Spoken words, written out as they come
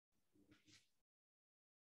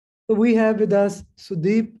So we have with us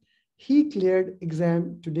Sudip. He cleared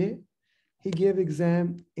exam today. He gave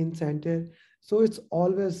exam in center. So it's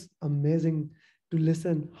always amazing to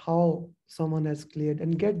listen how someone has cleared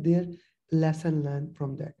and get their lesson learned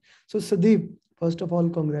from that. So Sudip, first of all,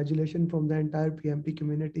 congratulations from the entire PMP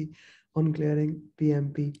community on clearing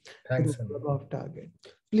PMP with Thanks, a Anil. above target.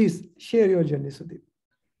 Please share your journey, Sudip.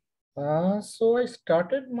 So I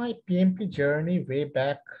started my PMP journey way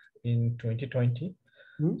back in 2020.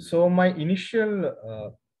 Hmm? So my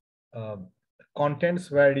initial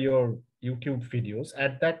contents were your YouTube videos.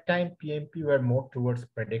 At that time, PMP were more towards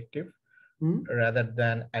predictive Hmm? rather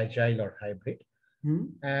than agile or hybrid. Hmm?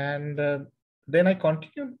 And then I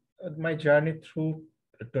continued my journey through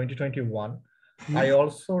 2021. Hmm? I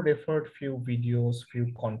also referred few videos, few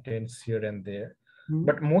contents here and there, Hmm?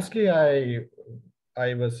 but mostly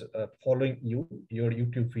I was following your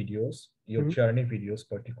YouTube videos, your Hmm? journey videos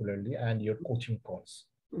particularly, and your coaching calls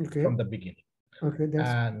Okay. from the beginning. Okay. That's.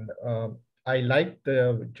 And I like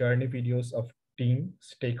the journey videos of team,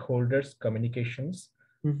 stakeholders, communications,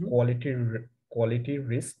 Mhm. quality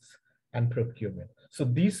risks, and procurement. So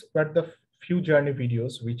these were the few journey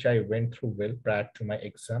videos which I went through well prior to my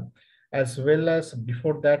exam. As well as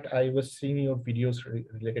before that, I was seeing your videos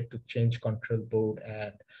related to change control board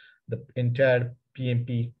and the entire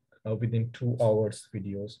PMP within 2 hours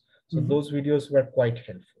videos. So Mhm. those videos were quite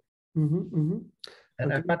helpful. Mhm. Mhm.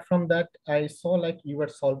 And Okay. apart from that, I saw like you were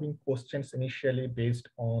solving questions initially based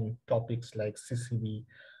on topics like CCV,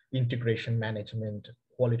 integration management,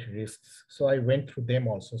 quality risks. So I went through them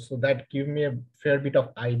also. So that gave me a fair bit of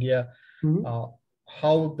idea Mhm. uh,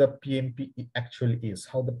 how the PMP actually is,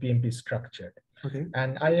 how the PMP is structured. Okay.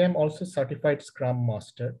 And I am also certified Scrum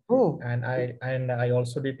Master, Oh. and I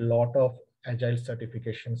also did a lot of agile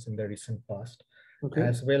certifications in the recent past, Okay.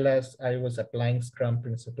 as well as I was applying Scrum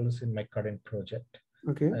principles in my current project.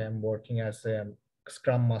 Okay. I am working as a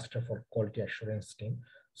Scrum Master for quality assurance team.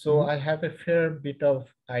 So Mhm. I have a fair bit of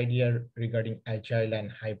idea regarding agile and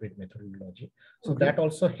hybrid methodology. So Okay. that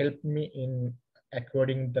also helped me in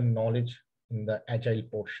acquiring the knowledge in the agile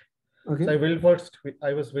portion. So Okay. I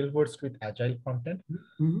was well versed with agile content.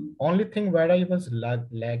 Mhm. Only thing where I was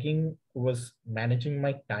lagging was managing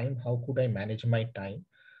my time. How could I manage my time?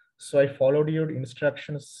 So I followed your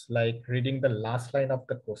instructions, like reading the last line of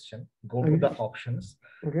the question, go to Okay. the options,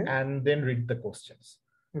 Okay. and then read the questions.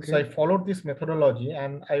 So Okay. I followed this methodology,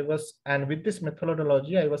 and with this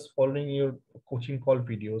methodology, I was following your coaching call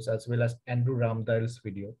videos as well as Andrew Ramdal's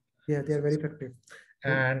video. Yeah, they are very effective.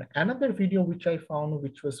 Yeah. And another video which I found,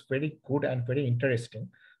 which was very good and very interesting,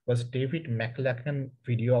 was David McLachlan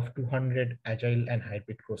video of 200 agile and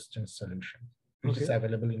hybrid question solution, which is Okay.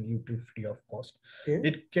 available in YouTube free of cost. Okay.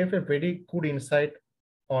 It gave a very good insight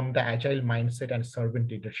on the agile mindset and servant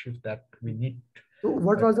leadership that we need So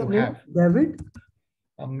what was the to name? have. David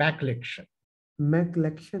McLachlan.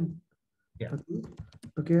 McLection. Yeah. Okay.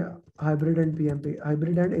 Okay. Hybrid and PMP.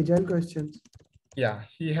 Hybrid and agile questions. Yeah.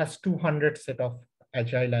 He has 200 set of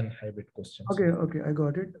agile and hybrid questions. Okay. Okay. I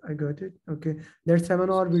got it. I got it. Okay. That 7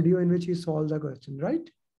 hour video in which he solved the question, right?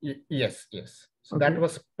 Yes, yes. So that Okay.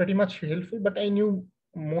 was pretty much helpful, but I knew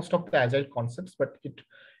most of the agile concepts, but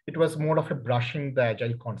it was more of a brushing the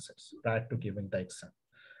agile concepts prior to giving the exam.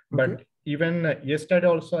 Okay. But even yesterday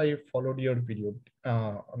also I followed your video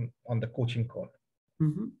on the coaching call.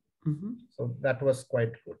 Mm-hmm. Mm-hmm. So that was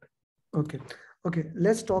quite good. Okay. Okay.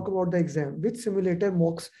 Let's talk about the exam. Which simulator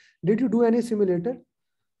mocks? Did you do any simulator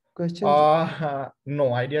questions?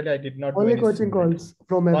 No, ideally I did not do Only any coaching simulator. calls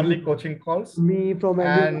from Only everyone. coaching calls. Me from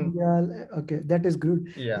Andrew And Ramyal. Okay, that is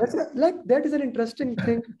good. yeah. That's like that is an interesting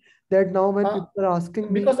thing that now when Uh, people are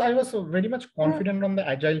asking me, because I was very much yeah, confident on the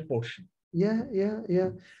agile portion. yeah.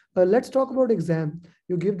 Let's talk about exam.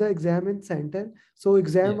 You give the exam in center. So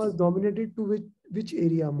exam was Yes. dominated to which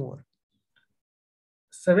area more?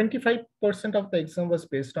 75% of the exam was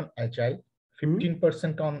based on agile, Hmm?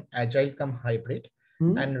 15% on agile come hybrid,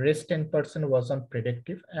 Hmm? and rest 10% was on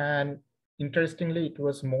predictive. And interestingly, it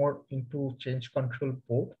was more into change control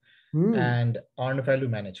board Hmm. and earned value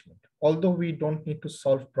management. Although we don't need to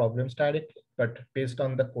solve problems directly, but based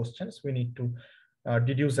on the questions, we need to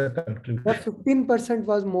deduce a The conclusion. 15%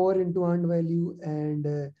 was more into earned value and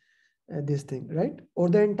this thing, right? Or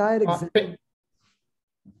the entire Uh, exam.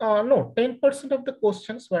 no, 10% of the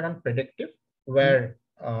questions were on predictive, Hmm? where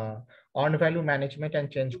earned value management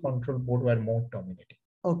and change control board were more dominating.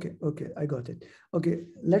 Okay, I got it. Okay,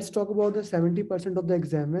 let's talk about the 70% of the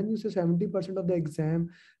exam. When you say 70% of the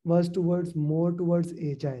exam was towards more towards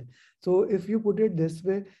agile. So if you put it this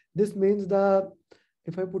way, this means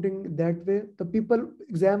if I putting that way, the people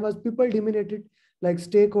exam was people dominated like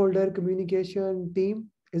stakeholder communication team.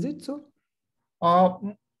 Is it so?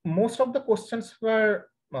 Most of the questions were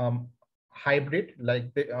hybrid,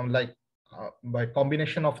 like by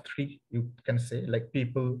combination of three, you can say, like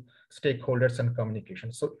people, stakeholders, and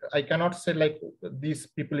communication. So I cannot say like these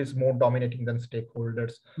people is more dominating than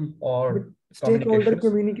stakeholders Hmm. But or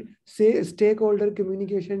communications. stakeholder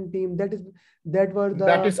communication team. That were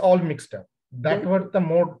That the is all mixed up. That that were the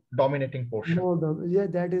more dominating portion. more yeah,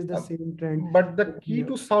 that is the Um, same trend. but the key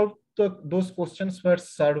to solve those questions were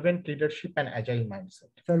servant leadership and agile mindset.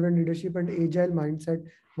 Servant leadership and agile mindset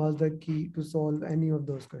was the key to solve any of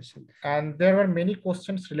those questions. And there were many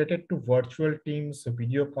questions related to virtual teams,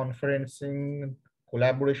 video conferencing,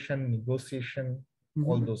 collaboration, negotiation,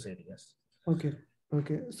 all Mhm. those areas. Okay,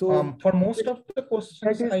 okay. So For most of the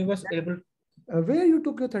questions, that I is was able. where you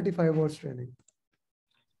took your 35 hours training.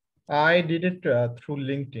 I did it through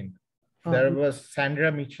LinkedIn. Ah, There was Sandra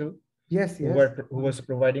Mitchell, yes, yes. who was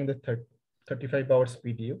providing the 35 hours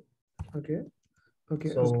video. Okay, okay, okay,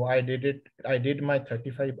 So I did it. I did my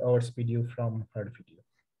 35 hours video from her video.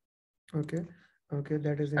 okay, okay.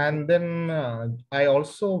 That is And interesting. then I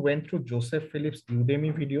also went through Joseph Phillips'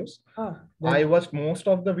 Udemy videos. Ah, I that watched most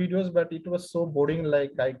of the videos, but it was so boring,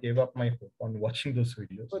 like I gave up my hope on watching those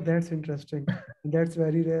videos. oh, that's interesting. That's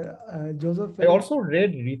very rare. Joseph I Phillips. also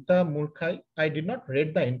read Rita Murkai. I did not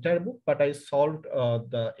read the entire book, but I solved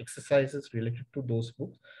the exercises related to those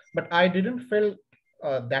books. But I didn't feel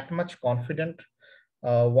that much confident.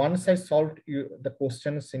 Once I solved the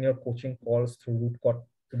questions in your coaching calls through root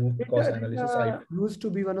cause analysis, Rita used to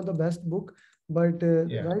be one of the best book, but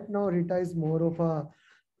yeah, right now Rita is more of a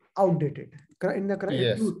outdated.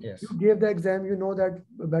 yes, You yes. gave the exam, you know that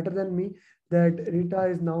better than me, that Rita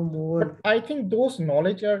is now But more. I think those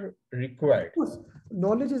knowledge are Of course,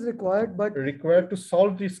 knowledge is required, but required to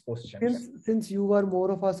solve these questions. since you are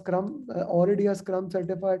more of a Scrum, already a Scrum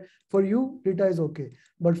certified, for you Rita is okay.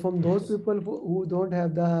 But from those Yes. people who don't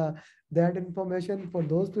have that information, for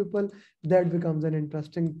those people that becomes an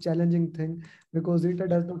interesting, challenging thing because Rita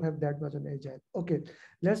Yeah. does not have that much on agile. Okay,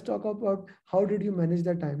 let's talk about how did you manage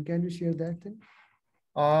the time? Can you share that thing?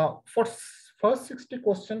 First 60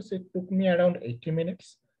 questions, it took me around 80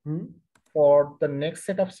 minutes. Hmm? For the next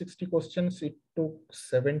set of 60 questions, it took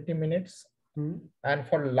 70 minutes. Hmm? And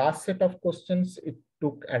for last set of questions, it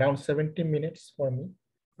took around 70 minutes for me.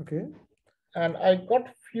 Okay. And I got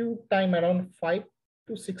few time around 5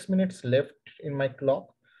 to 6 minutes left in my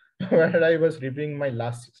clock where I was reviewing my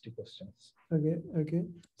last 60 questions. Okay, okay.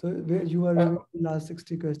 So where you are Uh, reviewing the last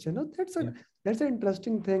 60 question. Oh, yeah. that's an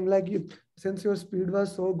interesting thing. Like you, since your speed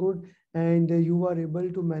was so good and you were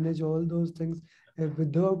able to manage all those things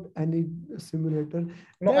without any simulator.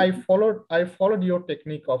 No, That I followed your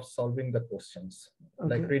technique of solving the questions,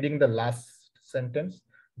 like okay. reading the last sentence,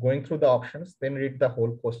 going through the options, then read the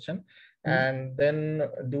whole question, Hmm. and then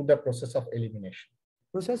do the process of elimination.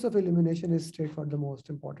 Process of elimination is straight for the most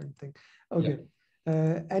important thing. Yeah. Okay.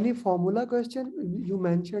 Any formula question? You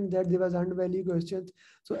mentioned that there was unvalue questions.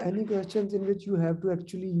 So any questions in which you have to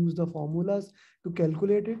actually use the formulas to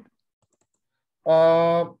calculate it?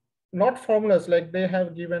 Uh, Not formulas, like they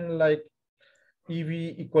have given like PV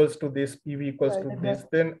equals to this, PV equals Yeah, to yeah, this,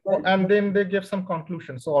 then and that, then they give some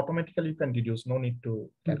conclusion. So automatically you can deduce, no need to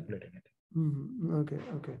calculate anything. Okay,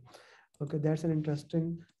 okay, okay. That's an interesting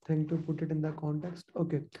thing to put it in the context.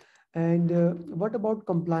 Okay. And what about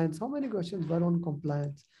compliance? How many questions were on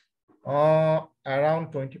compliance?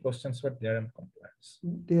 Around 20 questions were there in compliance.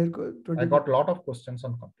 Their I 20, got a lot of questions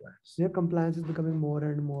on compliance. their compliance is becoming more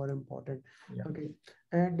and more important. Yeah. Okay.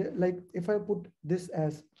 And like if I put this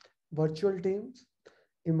as virtual teams,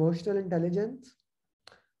 emotional intelligence,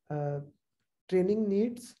 uh, training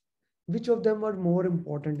needs, which of them were more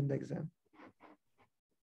important in the exam?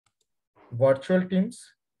 Virtual teams,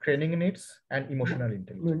 training needs, and Mo- emotional I mean,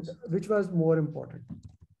 intelligence. which was more important?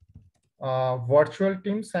 Virtual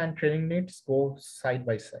teams and training needs go side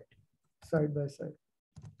by side. Side by side.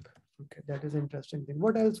 Okay, that is interesting thing.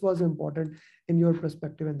 What else was important in your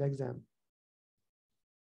perspective in the exam?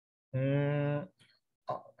 Mm,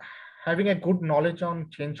 uh, Having a good knowledge on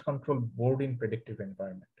change control board in predictive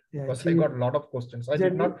environment, Yeah, because I got a lot of questions. I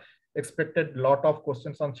did general, not expected a lot of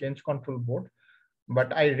questions on change control board,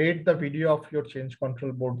 but I read the video of your change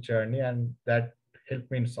control board journey, and that helped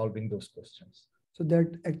me in solving those questions. so that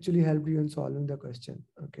actually helped you in solving the question.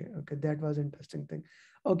 Okay, okay, that was interesting thing.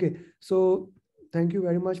 Okay, so thank you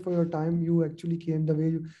very much for your time. You actually came the way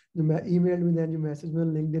you emailed me, then you messaged me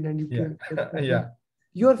on LinkedIn, and you Yeah, came to discussion. yeah.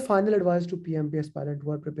 Your final advice to PMP aspirant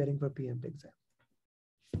who are preparing for PMP exam.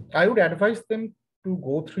 I would advise them to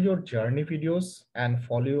go through your journey videos and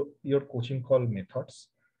follow your coaching call methods.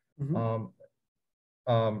 Mhm. Um,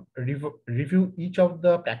 review each of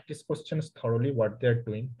the practice questions thoroughly, what they're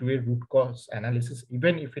doing, do a root cause analysis.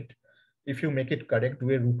 Even if you make it correct, do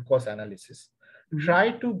a root cause analysis. Mhm.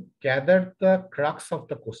 Try to gather the crux of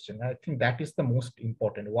the question. I think that is the most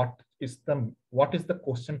important. What is the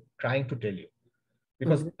question trying to tell you?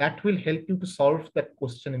 Because Okay, that will help you to solve that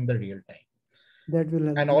question in the real time. that will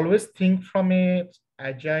help And me. always think from a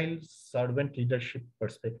agile servant leadership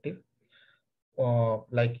perspective.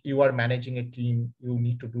 Like you are managing a team, you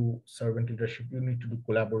need to do servant leadership, you need to do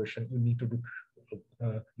collaboration, you need to do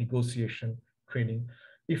negotiation, training.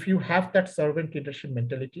 If you have that servant leadership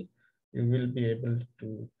mentality, you will be able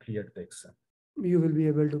to clear the exam. You will be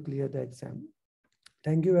able to clear the exam.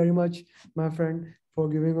 Thank you very much, my friend, for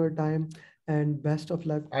giving your time, and best of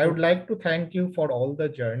luck I for would like to thank you for all the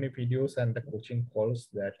journey videos and the coaching calls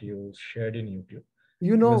that you shared in YouTube.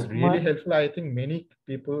 you It was know my really helpful. I think many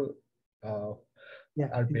people uh, yeah.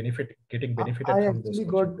 are getting I benefited through those actually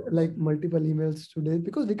got coaching calls. like multiple emails today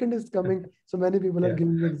because weekend is coming, so many people are Yeah,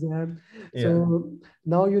 giving exam. yeah, So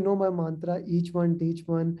now you know my mantra: each one teach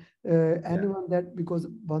one. yeah. Anyone that, because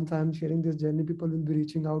once I'm sharing this journey, people will be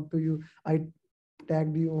reaching out to you. I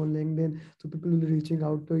tagged you on LinkedIn, so people will be reaching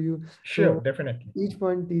out to you. Sure, So definitely. each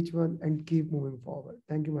one teach one and keep moving forward.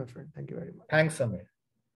 Thank you, my friend. Thank you very much. Thanks, Samir.